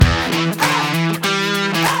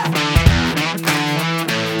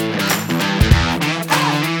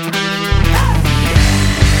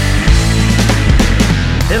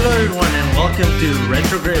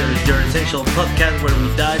official podcast where we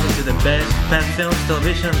dive into the best past films,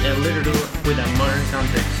 television, and literature with a modern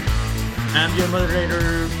context. I'm your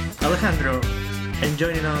moderator, Alejandro, and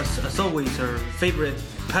joining us, as always, our favorite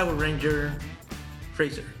Power Ranger,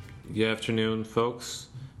 Fraser. Good afternoon, folks.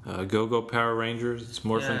 Go Power Rangers. It's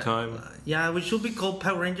morphin' time. Yeah, we should be called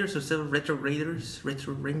Power Rangers instead of Retro Raiders.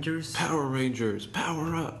 Retro Rangers. Power Rangers,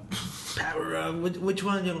 power up. Power up. Which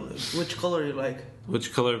one? Which color you like?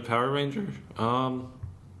 Which color Power Ranger?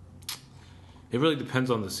 It really depends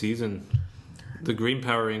on the season. The Green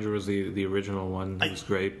Power Ranger was the original one. It was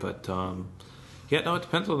great, but it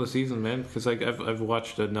depends on the season, man. Because I've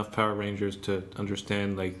watched enough Power Rangers to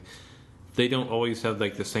understand they don't always have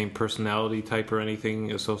the same personality type or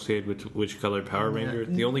anything associated with which color Power Ranger.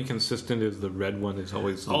 The only consistent is the red one is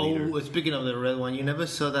always the leader. Oh, speaking of the red one, you never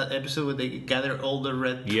saw that episode where they gather all the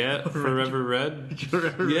red. Yeah, Forever Red.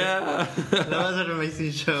 Yeah, that was an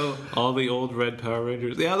amazing show. All the old red Power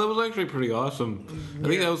Rangers. Yeah, that was actually pretty awesome. I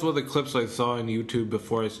think that was one of the clips I saw on YouTube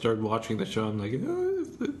before I started watching the show. I'm like,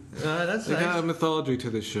 that's they nice. got a mythology to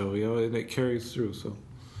this show, and it carries through. So.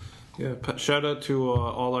 Yeah, shout out to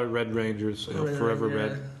all our Red Rangers, Forever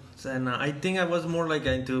Red. And I think I was more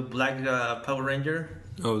into Black Power Ranger.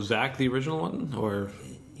 Oh, Zach, the original one, or?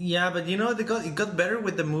 Yeah, but it got better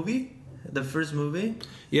with the movie, the first movie.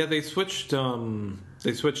 Yeah, they switched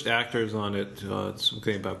actors on it. It's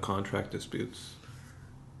something about contract disputes.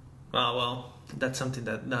 Oh well, that's something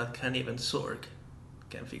that not can even Sorg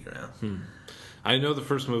can figure out. I know the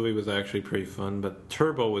first movie was actually pretty fun, but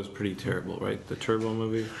Turbo was pretty terrible, right? The Turbo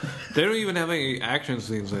movie. They don't even have any action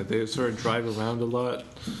scenes. They sort of drive around a lot.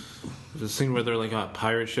 There's a scene where they're on a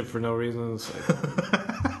pirate ship for no reason. It's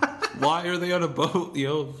why are they on a boat?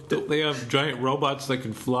 Don't they have giant robots that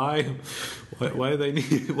can fly? Why do they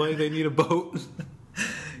need a boat?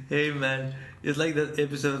 Hey man, it's like that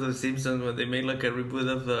episode of Simpsons when they made a reboot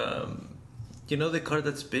of the car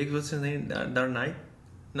that's big. What's his name? Dark Knight.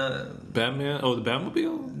 No, Batman? Oh, the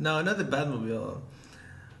Batmobile? No, not the Batmobile.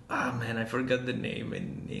 Ah, man, I forgot the name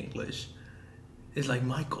in English. It's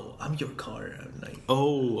Michael, I'm your car.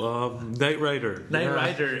 I'm Knight Rider. Knight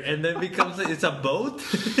Rider, and then it's a boat.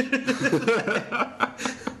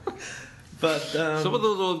 But some of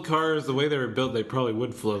those old cars, the way they were built, they probably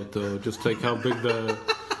would float though. Just how big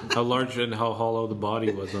how large and how hollow the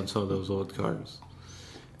body was on some of those old cars.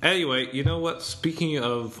 Anyway, you know what? Speaking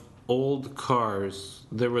of old cars,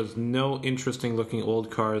 there was no interesting looking old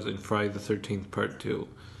cars in Friday the 13th Part 2.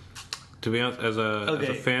 To be honest, as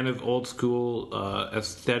a fan of old school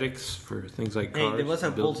aesthetics for things like cars. Hey, there was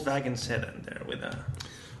a Volkswagen sedan there with a...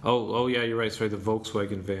 Oh yeah, you're right. Sorry, the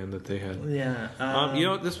Volkswagen van that they had. Yeah.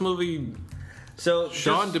 This movie... So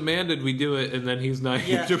Sean demanded we do it, and then he's not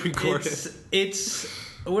here to record it.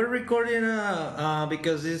 We're recording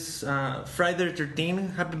because it's Friday the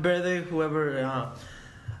 13th. Happy birthday, whoever...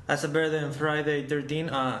 As a birthday on Friday 13,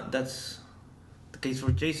 that's the case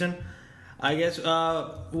for Jason. I guess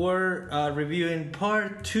we're reviewing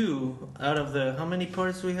part 2 out of the... How many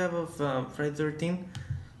parts we have of Friday 13?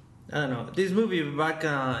 I don't know. This movie back...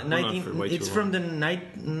 it's from the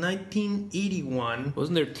 1981.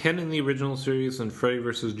 Wasn't there 10 in the original series and Freddy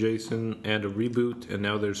vs. Jason and a reboot, and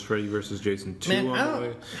now there's Freddy vs. Jason 2 on the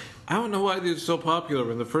way? I don't know why they're so popular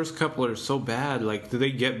when the first couple are so bad. Do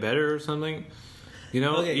they get better or something?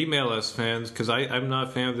 Email us, fans, because I'm not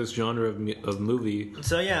a fan of this genre of movie.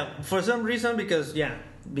 So, yeah, for some reason, because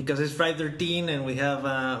it's Friday 13 and we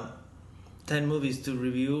have 10 movies to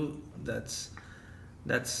review, that's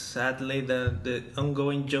sadly the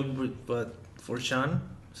ongoing joke but for Sean.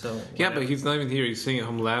 So yeah, but he's not even here. He's sitting at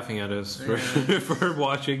home laughing at us for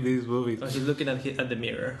watching these movies. Oh, he's looking at the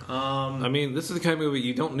mirror. I mean, this is the kind of movie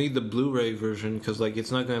you don't need the Blu-ray version because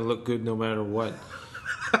it's not going to look good no matter what.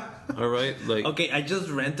 All right, okay, I just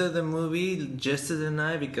rented the movie yesterday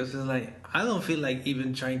night because it's I don't feel like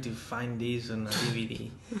even trying to find these on a DVD.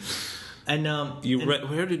 And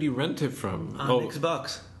where did you rent it from? On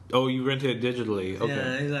Xbox. Oh, you rented it digitally.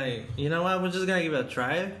 Okay. Yeah, it's you know what? We're just gonna give it a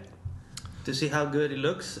try to see how good it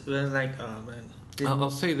looks. But it's oh man. I'll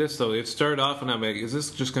say this though, it started off and I'm like, is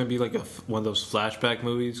this just going to be one of those flashback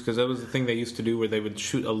movies? Because that was the thing they used to do where they would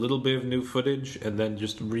shoot a little bit of new footage and then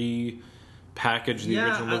just package the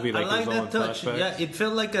original movie I like it was all that touch. flashbacks. Yeah, it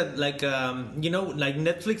felt like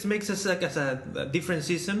Netflix makes us a different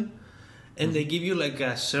season, and they give you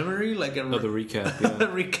a summary, the recap. Yeah. The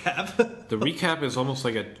recap. The recap is almost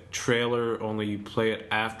like a trailer, only you play it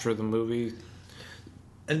after the movie.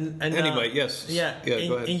 And Anyway, yes. yeah, Yeah, and,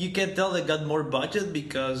 go ahead. and you can tell they got more budget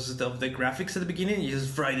because of the graphics at the beginning. It's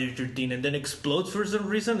Friday 13, and then explodes for some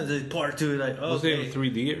reason, and then part two, like, oh, Was it in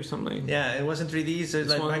 3D or something? yeah, it wasn't 3D, so it's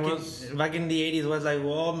This like one back in the 80s, it was like,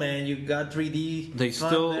 whoa, man, you got 3D. They fun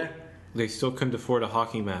still there. they still couldn't afford a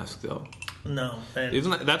hockey mask though. No, and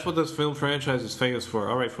Isn't that's what this film franchise is famous for?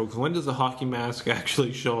 All right, folks. When does the hockey mask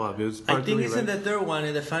actually show up? It was I part think 3, it's right? in the third one,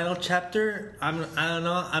 in the final chapter. I don't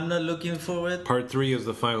know. I'm not looking for it. Part 3 is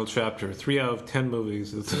the final chapter. 3 out of 10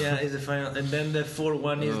 movies. Yeah, it's the final, and then the fourth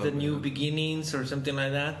one is Oh, the new man. beginnings or something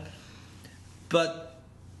like that. But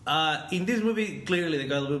in this movie, clearly they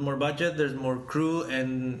got a little bit more budget. There's more crew,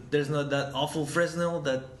 and there's not that awful Fresnel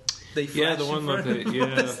that they Yeah, flash the one in with front the- of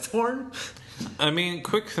yeah. the storm. I mean,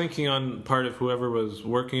 quick thinking on part of whoever was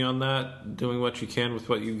working on that, doing what you can with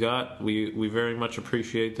what you got. We very much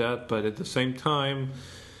appreciate that, but at the same time,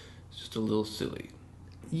 it's just a little silly.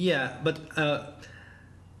 Yeah, but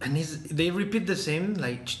and they repeat the same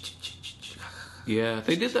like. Yeah,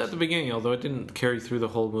 they did that at the beginning, although it didn't carry through the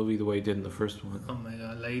whole movie the way it did in the first one. Oh my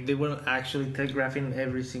god! Like they weren't actually telegraphing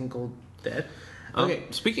every single death. Okay.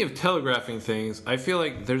 Speaking of telegraphing things, I feel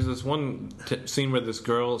like there's this one scene where this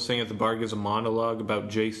girl saying at the bar gives a monologue about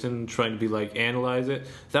Jason, trying to be like, analyze it.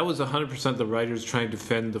 That was 100% the writers trying to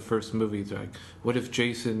defend the first movie. They're like, what if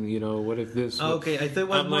Jason, what if this? What? Okay, I thought it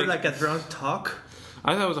was I'm more like- like a drunk talk.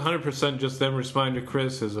 I thought it was 100% just them responding to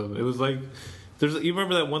criticism. It was like, you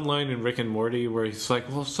remember that one line in Rick and Morty where he's like,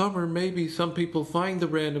 well, Summer, maybe some people find the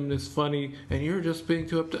randomness funny, and you're just being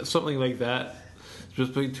too uptight. Something like that.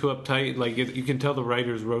 Just being too uptight. Like, you can tell the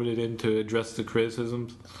writers wrote it in to address the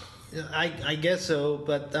criticisms. I guess so,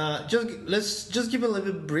 but let's just give a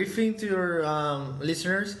little bit briefing to your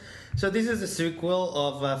listeners. So this is the sequel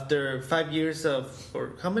of after 5 years or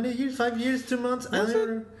how many years? 5 years, 2 months? Was it? don't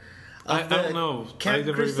know. I Of the don't know. I Camp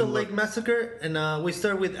never Crystal even Lake looked. Massacre, and we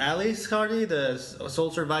start with Alice Hardy, the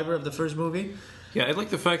sole survivor of the first movie. Yeah, I like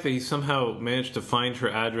the fact that he somehow managed to find her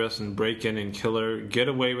address and break in and kill her, get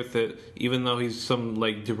away with it, even though he's some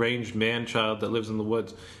like deranged man child that lives in the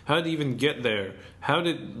woods. How did he even get there? How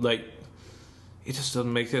did it just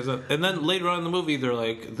doesn't make sense. And then later on in the movie, they're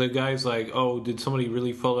like, the guy's like, "Oh, did somebody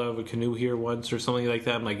really fall out of a canoe here once or something like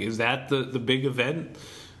that?" I'm like, is that the big event?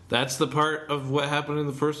 That's the part of what happened in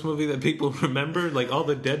the first movie that people remember, like all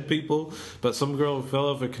the dead people, but some girl who fell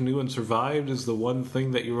off a canoe and survived is the one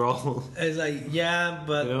thing that you're all, It's like, yeah,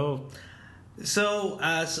 but so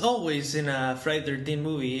as always in a Friday 13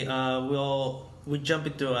 movie, we jump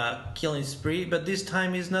into a killing spree, but this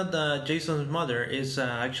time it's not Jason's mother; it's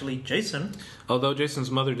actually Jason. Although Jason's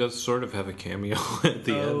mother does sort of have a cameo at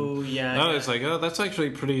the end. Oh yeah. No, yeah. it's like, that's actually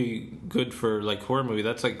pretty good for like horror movie.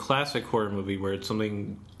 That's like classic horror movie where it's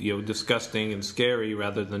something disgusting and scary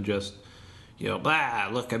rather than just blah.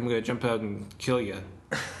 Look, I'm gonna jump out and kill you.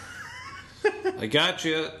 I got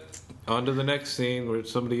you. On to the next scene where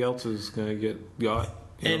somebody else is gonna get got.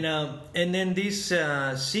 And then this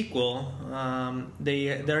sequel,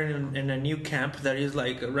 they're in a new camp that is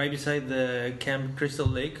like right beside the Camp Crystal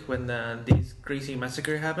Lake when this crazy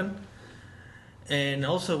massacre happened. And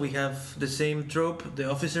also we have the same trope. The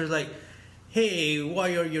officer's like, "Hey,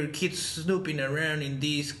 why are your kids snooping around in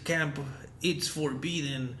this camp? It's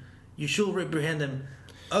forbidden. You should reprehend them."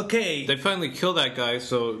 Okay. They finally kill that guy,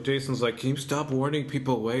 so Jason's like, "Can you stop warning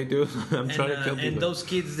people away, dude? I'm trying to kill people." And those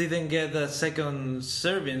kids didn't get a second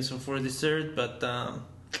serving for dessert, but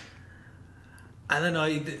I don't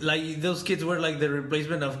know. Like those kids were like the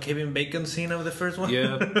replacement of Kevin Bacon's scene of the first one.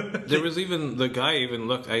 Yeah, there was even the guy even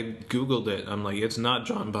looked. I googled it. I'm like, it's not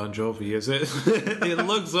John Bon Jovi, is it? It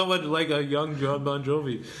looked so much like a young John Bon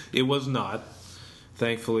Jovi. It was not,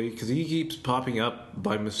 thankfully, because he keeps popping up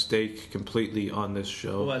by mistake completely on this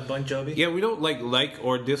show. What, Bon Jovi? Yeah, we don't like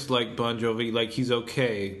or dislike Bon Jovi. Like, he's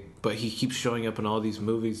okay, but he keeps showing up in all these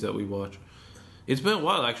movies that we watch. It's been a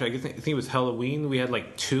while, actually. I think it was Halloween. We had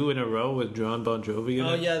like 2 in a row with John Bon Jovi in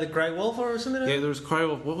Oh it. yeah, the Cry Wolf or something. Yeah, there was Cry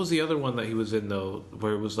Wolf. What was the other one that he was in though,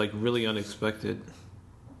 where it was like really unexpected?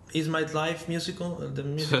 Is My Life musical, the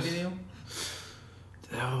music video.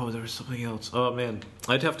 Oh, there was something else. Oh man,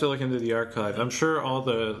 I'd have to look into the archive. I'm sure all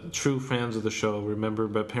the true fans of the show remember,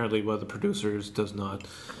 but apparently one of the producers does not.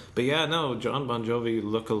 But yeah, no, John Bon Jovi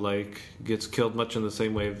look-alike gets killed much in the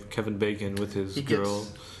same way of Kevin Bacon with his girl.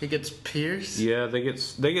 He gets pierced. Yeah, they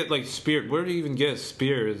get like speared. Where do you even get a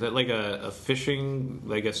spear? Is that like a fishing,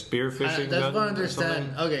 like a spear fishing? That's gun what I or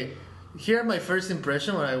understand. something? Okay, here my first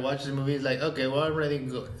impression when I watched the movie is like, okay, well, already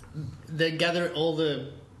go. They gather all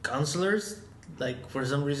the counselors. Like for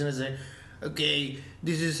some reason, it's like, okay,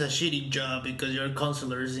 this is a shitty job because you're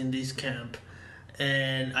counselors in this camp,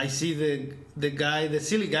 and I see the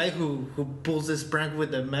silly guy who pulls this prank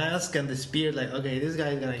with the mask and the spear. Like, okay, this guy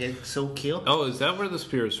is gonna get so killed. Oh, is that where the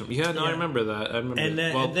spear is from? Yeah, no, Yeah. I remember that. I remember. And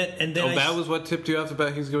then that was what tipped you off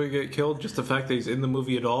about he's going to get killed. Just the fact that he's in the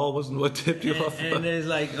movie at all wasn't what tipped you off. And it's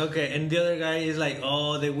like, okay, and the other guy is like,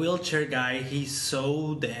 oh, the wheelchair guy, he's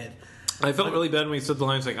so dead. I felt really bad when he said the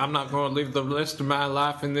lines like, "I'm not going to live the rest of my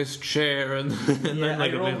life in this chair," and then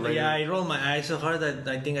like a minute later, I rolled my eyes so hard that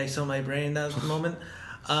I think I saw my brain in that moment.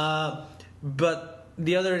 But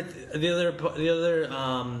the other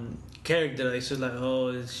character, I said like,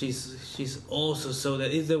 oh, she's also so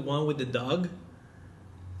that is the one with the dog,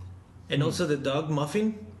 and also the dog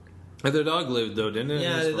Muffin. And the dog lived though, didn't it?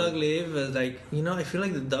 Yeah, the dog lived. Like, I feel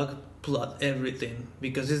like the dog plot everything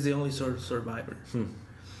because he's the only sort of survivor.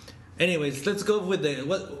 Anyways, let's go with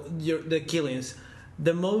the killings.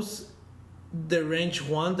 The most deranged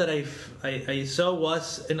one that I saw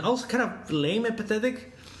was, and also kind of lame and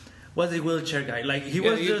pathetic, was the wheelchair guy. Like he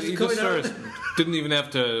was just he going out, didn't even have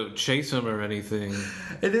to chase him or anything.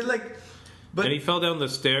 and it's like, but and he fell down the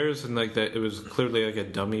stairs, and like that, it was clearly like a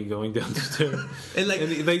dummy going down the stairs. and like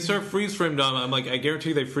And they sort of freeze framed on. I'm like, I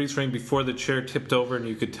guarantee they freeze framed before the chair tipped over, and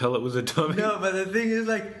you could tell it was a dummy. no, but the thing is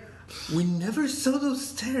like, we never saw those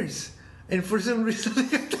stairs. And for some reason, there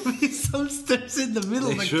have to be some stairs in the middle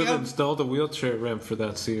They of the should have camp. installed a wheelchair ramp for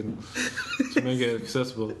that scene to make it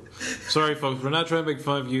accessible. Sorry, folks, we're not trying to make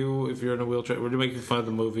fun of you if you're in a wheelchair. We're making fun of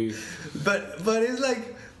the movie. But it's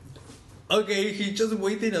like, okay, he's just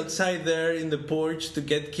waiting outside there in the porch to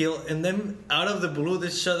get killed, and then out of the blue,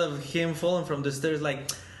 this shot of him falling from the stairs. Like,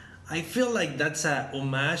 I feel like that's a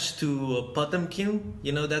homage to Potemkin.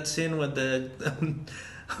 You know that scene with the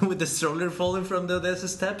with the stroller falling from the Odessa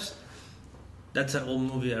steps. That's an old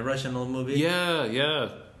movie, a Russian old movie. Yeah, yeah.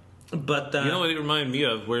 But You know what it reminded me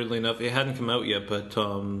of, weirdly enough? It hadn't come out yet, but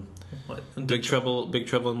what? Big Trouble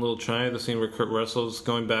in Little China, the scene where Kurt Russell's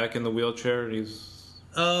going back in the wheelchair and he's...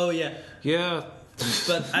 Oh yeah, Yeah.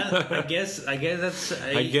 but I guess that's.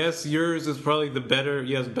 I guess yours is probably the better...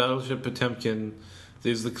 Yes, Battleship Potemkin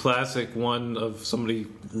is the classic one of somebody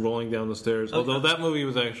rolling down the stairs. Although that movie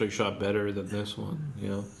was actually shot better than this one, you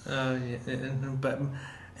know? Yeah, but...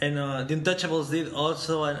 And the Untouchables did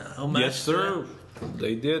also an homage. Yes, sir.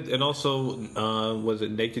 They did. And also, was it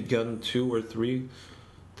Naked Gun 2 or 3?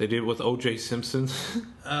 They did with O.J. Simpson.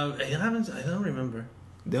 I don't remember.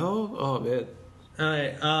 No? Oh, man.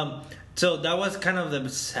 Alright, so that was kind of the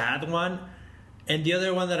sad one. And the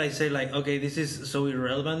other one that I say, like, okay, this is so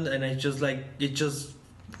irrelevant, and it's just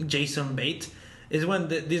Jason Bate, is when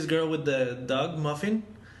this girl with the dog, Muffin,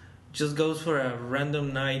 just goes for a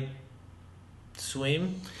random night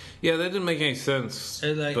swim. Yeah, that didn't make any sense.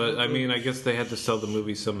 Like, but I mean, I guess they had to sell the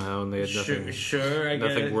movie somehow, and they had nothing, I get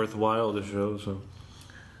nothing it. worthwhile to show. So,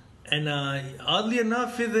 And oddly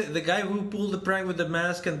enough, the guy who pulled the prank with the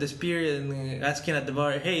mask and the spear and asking at the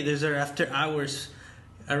bar, "Hey, there's our after hours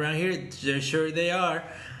around here." They're sure they are.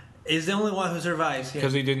 Is the only one who survives here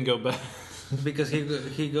because he didn't go back. because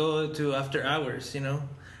he go to after hours.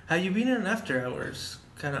 Have you been in after hours?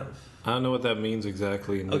 Kind of. I don't know what that means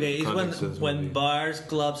exactly. In the Okay, it's context of this when movie. bars,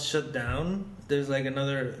 clubs shut down. There's like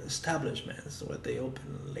another establishment, so what they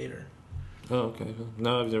open later. Oh, okay.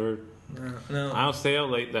 No, I've never. No. I don't stay out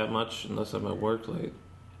late that much unless I'm at work late.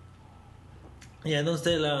 Yeah, don't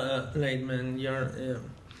stay late, man. Yeah.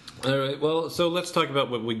 All right. Well, so let's talk about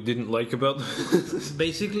what we didn't like about this.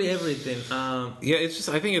 Basically everything. Yeah, it's just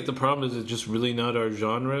I think the problem is it's just really not our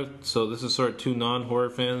genre. So this is sort of two non-horror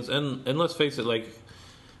fans, and let's face it, like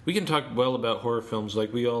we can talk well about horror films.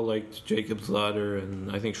 Like we all liked Jacob's Ladder,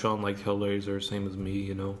 and I think Sean liked Hellraiser, same as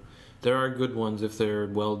me. There are good ones if they're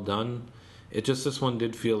well done. It just this one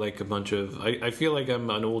did feel like a bunch of. I feel like I'm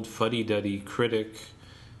an old fuddy-duddy critic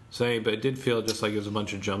saying, but it did feel just like it was a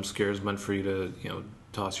bunch of jump scares meant for you to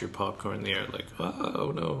toss your popcorn in the air like,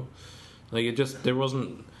 oh no, like it just there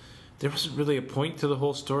wasn't really a point to the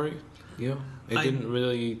whole story. It didn't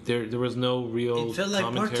really there was no real. It felt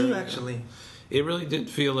like part two actually. It really did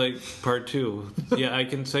feel like part two. Yeah, I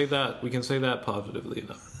can say that. We can say that positively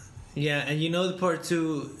enough. Yeah, and the part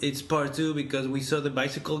two, it's part two because we saw the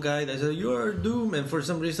bicycle guy that said, "You are doomed," and for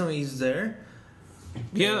some reason he's there.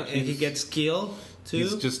 Yeah, and he gets killed too.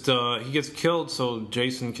 He's just he gets killed so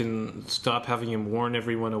Jason can stop having him warn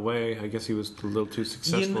everyone away. I guess he was a little too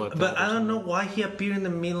successful at that. But I don't know why he appeared in the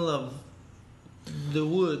middle of the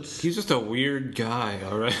woods. He's just a weird guy,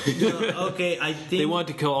 all right? Okay, I think they want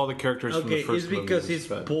to kill all the characters from the okay, first it's because movie.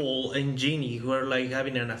 it's Paul and Jeannie who are like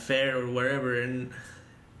having an affair or whatever, and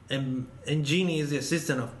Jeannie is the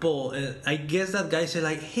assistant of Paul, and I guess that guy said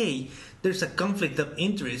like, "Hey, there's a conflict of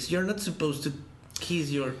interest. You're not supposed to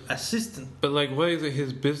he's your assistant. But like, why is it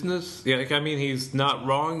his business? Yeah, like, I mean, he's not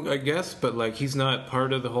wrong, I guess, but like, he's not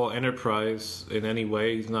part of the whole enterprise in any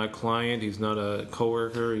way. He's not a client. He's not a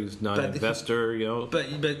coworker. He's not an investor. You know. But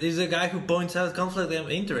he's a guy who points out conflict of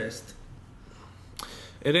interest.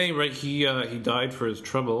 At any rate, he died for his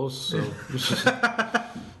troubles, so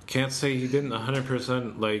can't say he didn't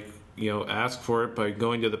 100% like ask for it by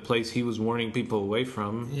going to the place he was warning people away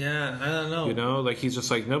from. Yeah, I don't know. Like he's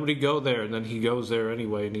just like, nobody go there, and then he goes there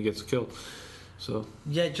anyway, and he gets killed. So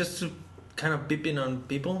yeah, just to kind of beeping on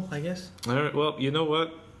people, I guess. All right. Well, you know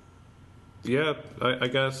what? Yeah, I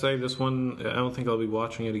gotta say this one. I don't think I'll be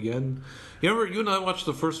watching it again. You and I watched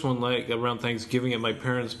the first one like around Thanksgiving at my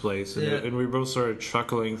parents' place, and we both started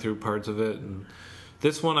chuckling through parts of it. And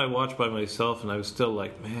this one I watched by myself, and I was still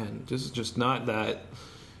like, man, this is just not that.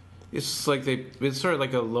 It's just like it's sort of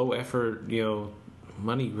like a low effort,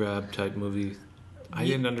 money grab type movie. I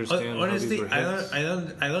didn't understand. Honestly, how these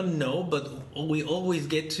were I don't know, but we always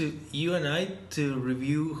get to you and I to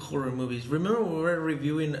review horror movies. Remember we were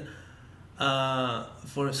reviewing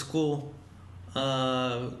for school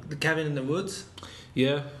The Cabin in the Woods?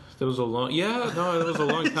 Yeah, that was a long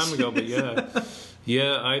time ago, but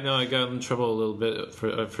yeah, I know I got in trouble a little bit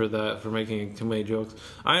for that, for making too many jokes.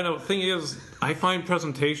 I know. The thing is, I find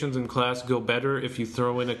presentations in class go better if you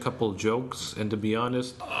throw in a couple jokes. And to be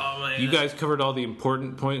honest, you guys covered all the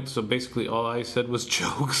important points, so basically all I said was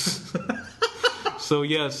jokes. So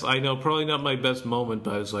yes, I know, probably not my best moment,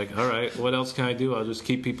 but I was like, all right, what else can I do? I'll just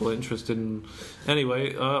keep people interested.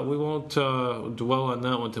 Anyway, we won't dwell on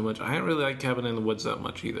that one too much. I didn't really like Cabin in the Woods that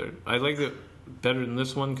much either. I liked it better than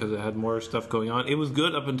this one because it had more stuff going on. It was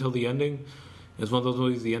good up until the ending. It was one of those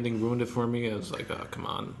movies, the ending ruined it for me. I was like, oh, come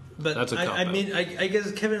on. But that's a cop-out. I mean, I guess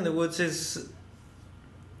Cabin in the Woods is...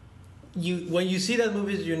 when you see that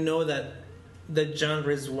movie, you know that the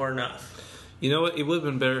genre is worn off. You know what? It would have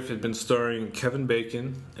been better if it had been starring Kevin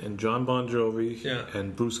Bacon and John Bon Jovi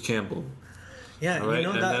and Bruce Campbell. Yeah, all right?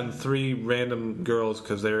 and then 3 random girls,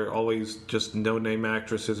 because they're always just no-name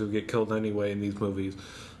actresses who get killed anyway in these movies.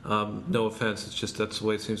 No offense, it's just that's the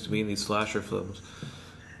way it seems to be in these slasher films.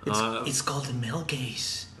 It's called the male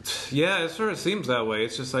gaze. Yeah, it sort of seems that way.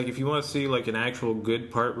 It's just like if you want to see like an actual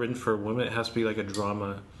good part written for a woman, it has to be like a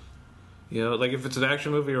drama. Like if it's an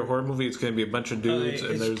action movie or a horror movie, it's going to be a bunch of dudes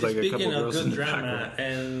and there's like a couple girls in the background.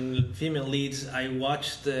 And female leads, I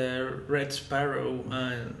watched Red Sparrow.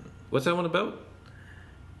 What's that one about?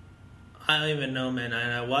 I don't even know, man.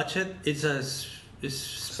 I watch it. It's a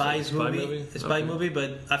spy movie. A spy movie,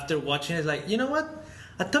 but after watching it, it's like, you know what?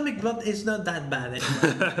 Atomic Blonde is not that bad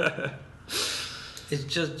anymore. It's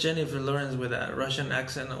just Jennifer Lawrence with a Russian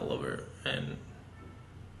accent all over. And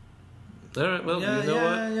all right, well,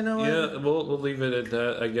 you know what? Yeah, we'll leave it at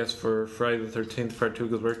that, I guess, for Friday the 13th Part 2,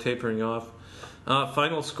 because we're tapering off.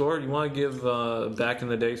 Final score, you want to give Back in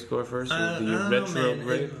the Day score first? The retro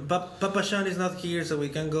grade? Papa Sean is not here, so we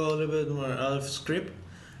can go a little bit more out of script.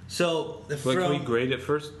 So, can we grade it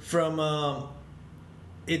first? From,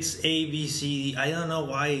 it's A, B, C, D. I don't know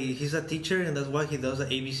why. He's a teacher, and that's why he does the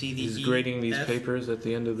A, B, C, D, He's grading these papers at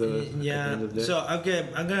the end of the day. So, okay,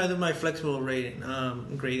 I'm going to do my flexible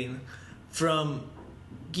grading. From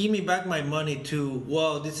give me back my money to,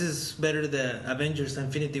 wow, this is better than Avengers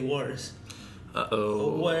Infinity Wars.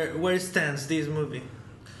 Uh-oh. Where stands this movie?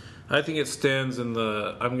 I think it stands in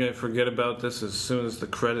the, I'm going to forget about this as soon as the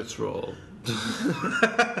credits roll.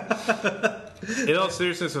 In all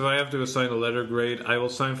seriousness, if I have to assign a letter grade, I will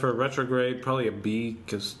sign for a retrograde, probably a B,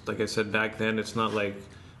 because like I said back then, it's not like,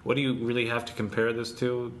 what do you really have to compare this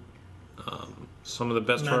to? Some of the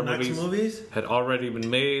best horror movies had already been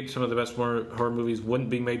made. Some of the best horror movies wouldn't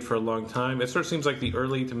be made for a long time. It sort of seems like the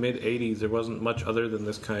early to mid 80s, there wasn't much other than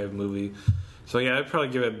this kind of movie. So yeah, I'd probably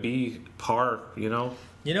give it a B par,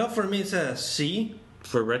 For me it's a C.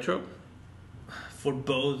 For retro? For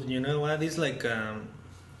both, you know what? It's like, I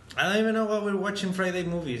don't even know why we're watching Friday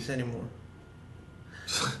movies anymore.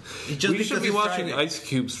 We should be watching Friday. Ice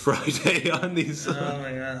Cube's Friday on these. Oh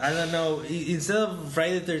my god, I don't know. Instead of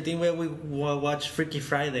Friday 13th, we watch Freaky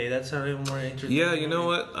Friday. That's how more interesting. Yeah, you know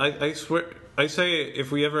what? I swear. I say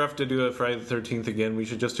if we ever have to do a Friday the 13th again, we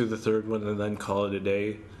should just do the third one and then call it a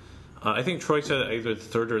day. I think Troy said either the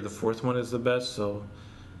third or the fourth one is the best, so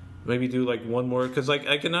maybe do like one more. Because like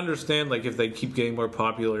I can understand like if they keep getting more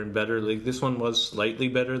popular and better. Like this one was slightly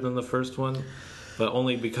better than the first one. But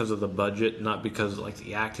only because of the budget, not because like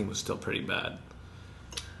the acting was still pretty bad.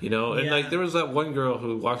 And like there was that one girl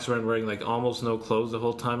who walks around wearing like almost no clothes the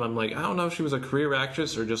whole time. I'm like, I don't know if she was a career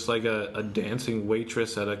actress or just like a dancing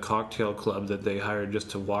waitress at a cocktail club that they hired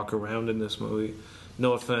just to walk around in this movie.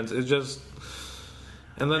 No offense, it's just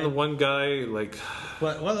And then the one guy, like,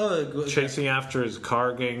 What other good chasing after his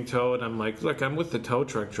car getting towed. I'm like, look, I'm with the tow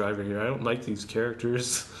truck driver here. I don't like these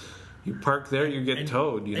characters. You park there, you get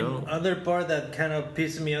towed, you know? And other part that kind of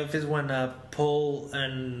pissed me off is when Paul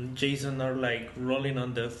and Jason are like rolling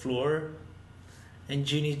on the floor, and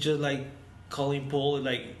Ginny's just like calling Paul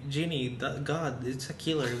like, Ginny, God, it's a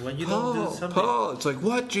killer. Why you don't do something? Paul, it's like,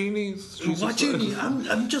 what, Ginny? What, Ginny?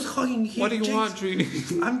 I'm just hugging here. What do you want, Ginny?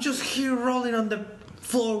 I'm just here rolling on the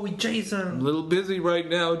floor with Jason. I'm a little busy right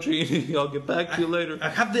now, Ginny. I'll get back to you later. I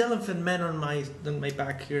have the elephant man on my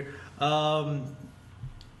back here.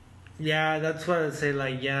 Yeah, that's what I'd say.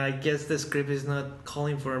 Like, yeah, I guess the script is not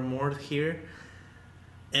calling for more here.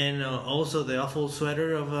 And also the awful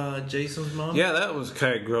sweater of Jason's mom. Yeah, that was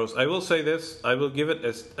kind of gross. I will say this. I will give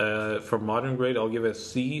it, for modern grade, I'll give it a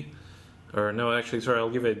C. Or no, actually, sorry, I'll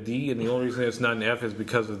give it a D. And the only reason it's not an F is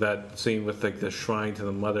because of that scene with like the shrine to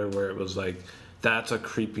the mother where it was like, that's a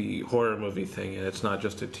creepy horror movie thing. And it's not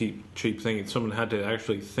just a cheap thing. Someone had to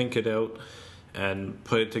actually think it out and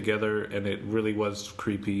put it together, and it really was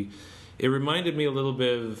creepy. It reminded me a little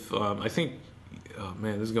bit of, I think, oh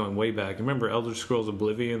man, this is going way back. Remember Elder Scrolls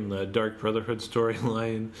Oblivion, the Dark Brotherhood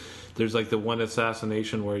storyline? There's like the one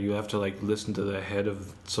assassination where you have to like listen to the head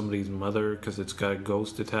of somebody's mother because it's got a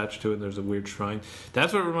ghost attached to it and there's a weird shrine.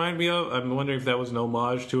 That's what it reminded me of. I'm wondering if that was an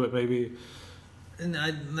homage to it, maybe. And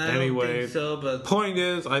I Anyway, don't think so, but point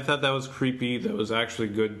is, I thought that was creepy. That was actually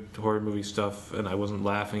good horror movie stuff, and I wasn't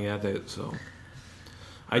laughing at it, so...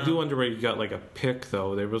 I do wonder where you got like a pick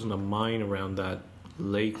though. There wasn't a mine around that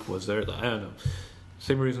lake, was there? I don't know.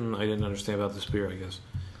 Same reason I didn't understand about the spear, I guess.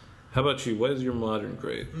 How about you? What is your modern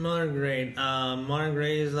grade? Modern grade. Modern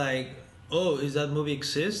grade is like, oh, is that movie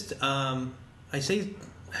exist? I say,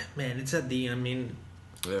 man, it's a D. I mean,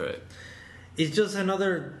 All right. it's just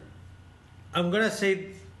another. I'm gonna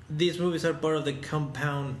say these movies are part of the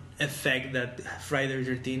compound effect that Friday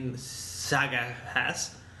the 13th saga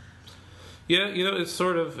has. Yeah, you know, it's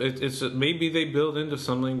sort of it's maybe they build into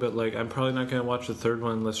something, but like I'm probably not gonna watch the third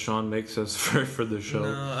one unless Sean makes us for the show.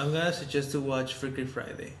 No, I'm gonna suggest to watch Freaky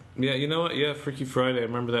Friday. Yeah, you know what? Yeah, Freaky Friday. I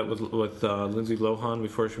remember that with Lindsay Lohan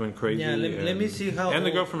before she went crazy. Yeah, let me see how. And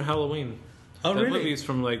the girl from Halloween. Oh, that really? movie is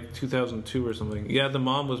from like 2002 or something. Yeah, the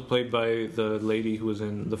mom was played by the lady who was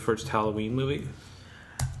in the first Halloween movie.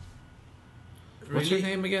 What's her Really?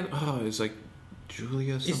 name again? Oh, it's like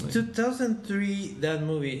Julia something. It's 2003 that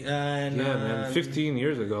movie, and Yeah, man, 15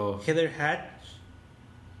 years ago. Heather Hatch.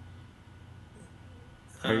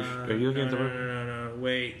 Are you looking at the No.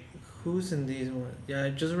 Wait, who's in these ones? Yeah, I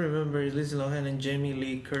just remember Lindsay Lohan and Jamie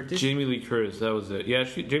Lee Curtis. Jamie Lee Curtis, that was it. Yeah,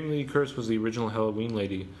 Jamie Lee Curtis was the original Halloween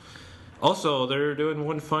lady. Also, they're doing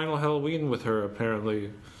one final Halloween with her,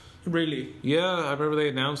 apparently. Really? Yeah, I remember they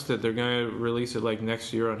announced it. They're going to release it like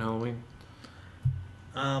next year on Halloween.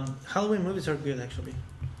 Halloween movies are good, actually.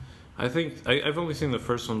 I think I've only seen the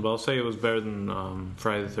first one, but I'll say it was better than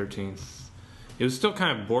Friday the 13th. It was still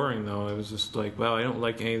kind of boring, though. It was just like, wow, I don't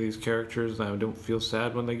like any of these characters, and I don't feel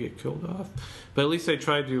sad when they get killed off. But at least they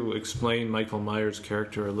tried to explain Michael Myers'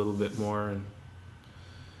 character a little bit more. And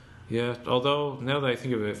yeah, although now that I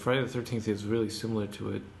think of it, Friday the 13th is really similar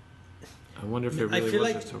to it. I wonder if it really I feel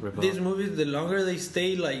was like just a rip-off. these movies, the longer they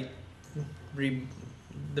stay, like,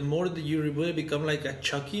 the more that you reboot it, become like a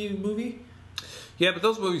Chucky movie. Yeah, but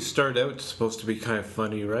those movies start out supposed to be kind of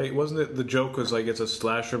funny, right? Wasn't it? The joke was like it's a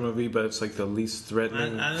slasher movie, but it's like the least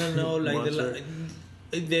threatening. I don't know, like monster.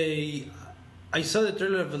 I saw the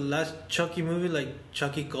trailer of the last Chucky movie, like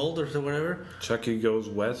Chucky Gold or so whatever. Chucky Goes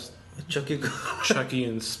West. Chucky Chucky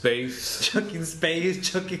in Space. Chucky in Space.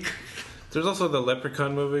 Chucky. There's also the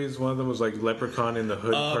Leprechaun movies. One of them was like Leprechaun in the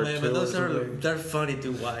Hood Oh Part man, 2 but those or are something. they're funny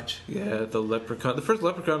to watch. Yeah, the Leprechaun. The first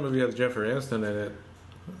Leprechaun movie has Jennifer Aniston in it.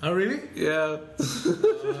 Oh really? Yeah.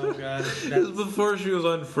 Oh god. It was before she was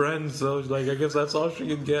on Friends, so it's like I guess that's all she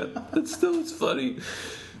could get. But still, it's funny.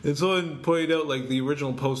 And someone pointed out like the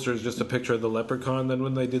original poster is just a picture of the Leprechaun. Then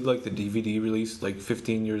when they did like the DVD release, like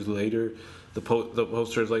 15 years later, the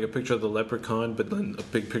poster is like a picture of the Leprechaun, but then a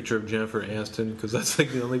big picture of Jennifer Aniston, because that's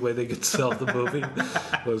like the only way they could sell the movie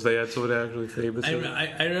was they had someone actually famous. in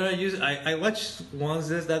it. I watched once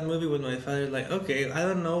that movie with my father. Like, okay, I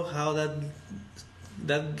don't know how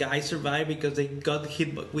that guy survived because they got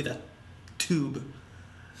hit with a tube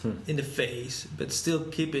in the face, but still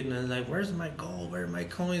keep it. And I was like, where's my gold? Where are my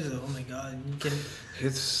coins? Oh my god, you can.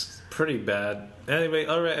 It's pretty bad. Anyway,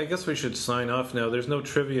 all right. I guess we should sign off now. There's no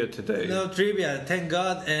trivia today. No trivia, thank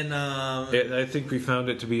God. And I think we found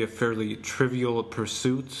it to be a fairly trivial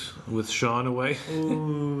pursuit with Sean away.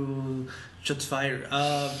 ooh, shots fired.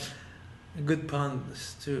 Good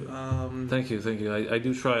puns too. Thank you. I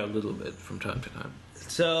do try a little bit from time to time.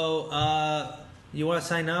 So, you want to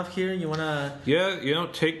sign off here? You want to... Yeah,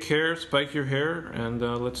 take care, spike your hair, and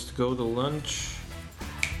let's go to lunch.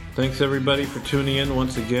 Thanks, everybody, for tuning in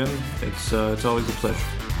once again. It's always a pleasure.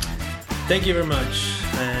 Thank you very much,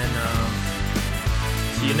 and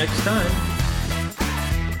see you next time.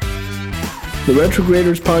 The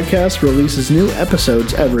Retrograders podcast releases new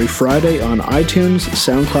episodes every Friday on iTunes,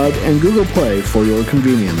 SoundCloud, and Google Play for your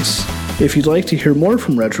convenience. If you'd like to hear more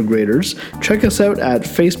from Retrograders, check us out at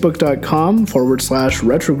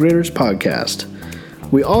facebook.com/Retrograders podcast.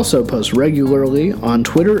 We also post regularly on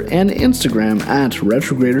Twitter and Instagram at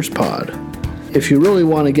Retrograders Pod. If you really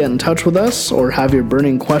want to get in touch with us or have your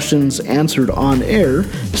burning questions answered on air,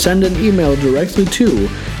 send an email directly to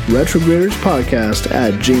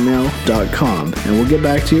retrograderspodcast@gmail.com, and we'll get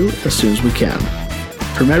back to you as soon as we can.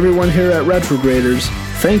 From everyone here at Retrograders,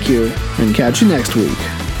 thank you, and catch you next week.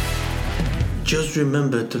 Just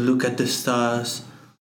remember to look at the stars